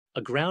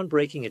A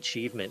groundbreaking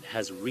achievement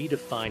has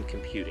redefined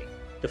computing,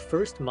 the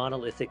first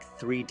monolithic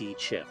 3D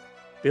chip,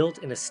 built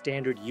in a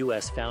standard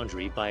US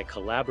foundry by a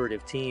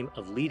collaborative team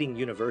of leading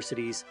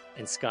universities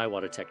and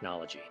SkyWater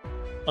technology.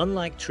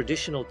 Unlike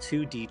traditional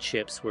 2D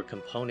chips where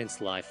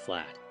components lie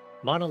flat,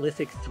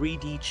 monolithic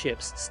 3D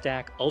chips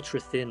stack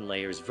ultra-thin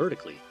layers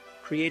vertically,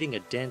 creating a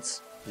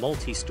dense,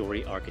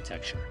 multi-story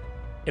architecture.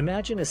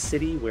 Imagine a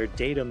city where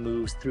data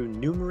moves through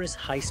numerous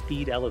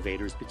high-speed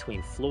elevators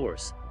between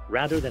floors,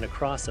 rather than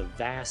across a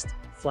vast,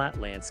 flat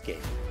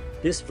landscape.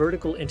 This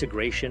vertical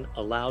integration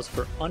allows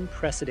for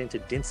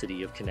unprecedented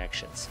density of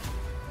connections.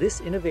 This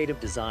innovative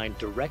design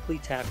directly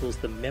tackles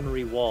the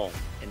memory wall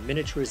and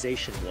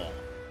miniaturization wall,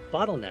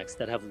 bottlenecks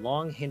that have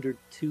long hindered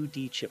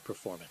 2D chip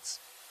performance.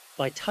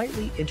 By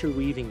tightly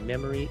interweaving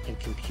memory and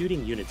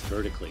computing units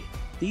vertically,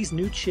 these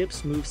new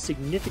chips move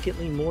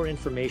significantly more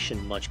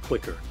information much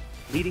quicker,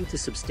 leading to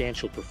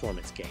substantial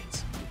performance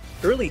gains.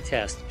 Early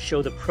tests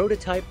show the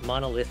prototype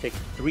monolithic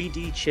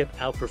 3D chip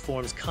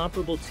outperforms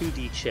comparable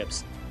 2D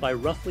chips by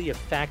roughly a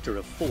factor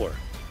of 4,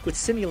 with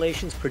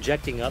simulations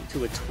projecting up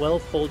to a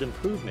 12-fold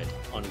improvement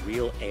on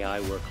real AI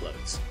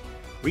workloads.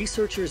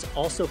 Researchers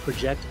also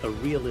project a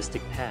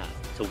realistic path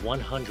to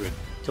 100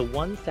 to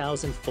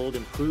 1,000-fold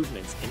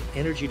improvements in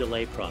energy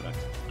delay product,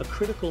 a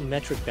critical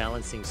metric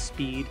balancing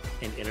speed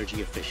and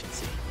energy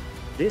efficiency.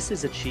 This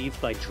is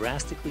achieved by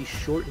drastically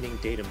shortening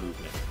data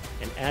movement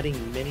and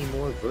adding many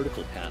more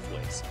vertical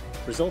pathways,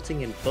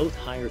 resulting in both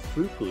higher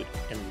throughput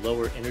and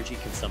lower energy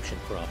consumption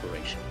per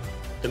operation.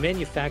 The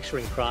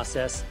manufacturing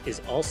process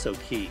is also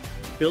key,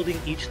 building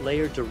each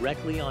layer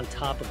directly on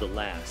top of the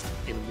last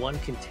in one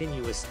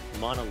continuous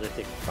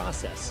monolithic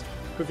process,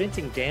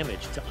 preventing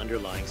damage to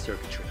underlying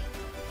circuitry.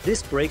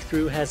 This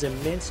breakthrough has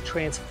immense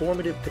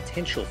transformative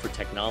potential for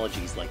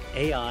technologies like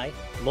AI,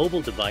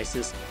 mobile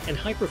devices, and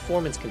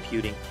high-performance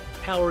computing,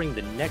 powering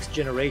the next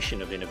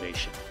generation of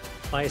innovation.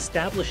 By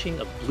establishing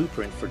a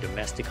blueprint for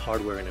domestic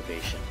hardware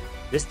innovation,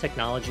 this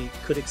technology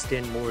could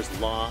extend Moore's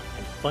law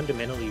and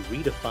fundamentally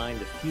redefine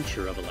the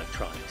future of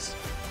electronics.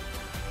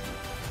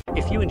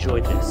 If you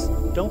enjoyed this,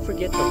 don't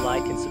forget to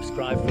like and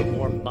subscribe for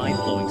more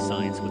mind-blowing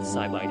science with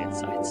SciByte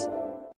Insights.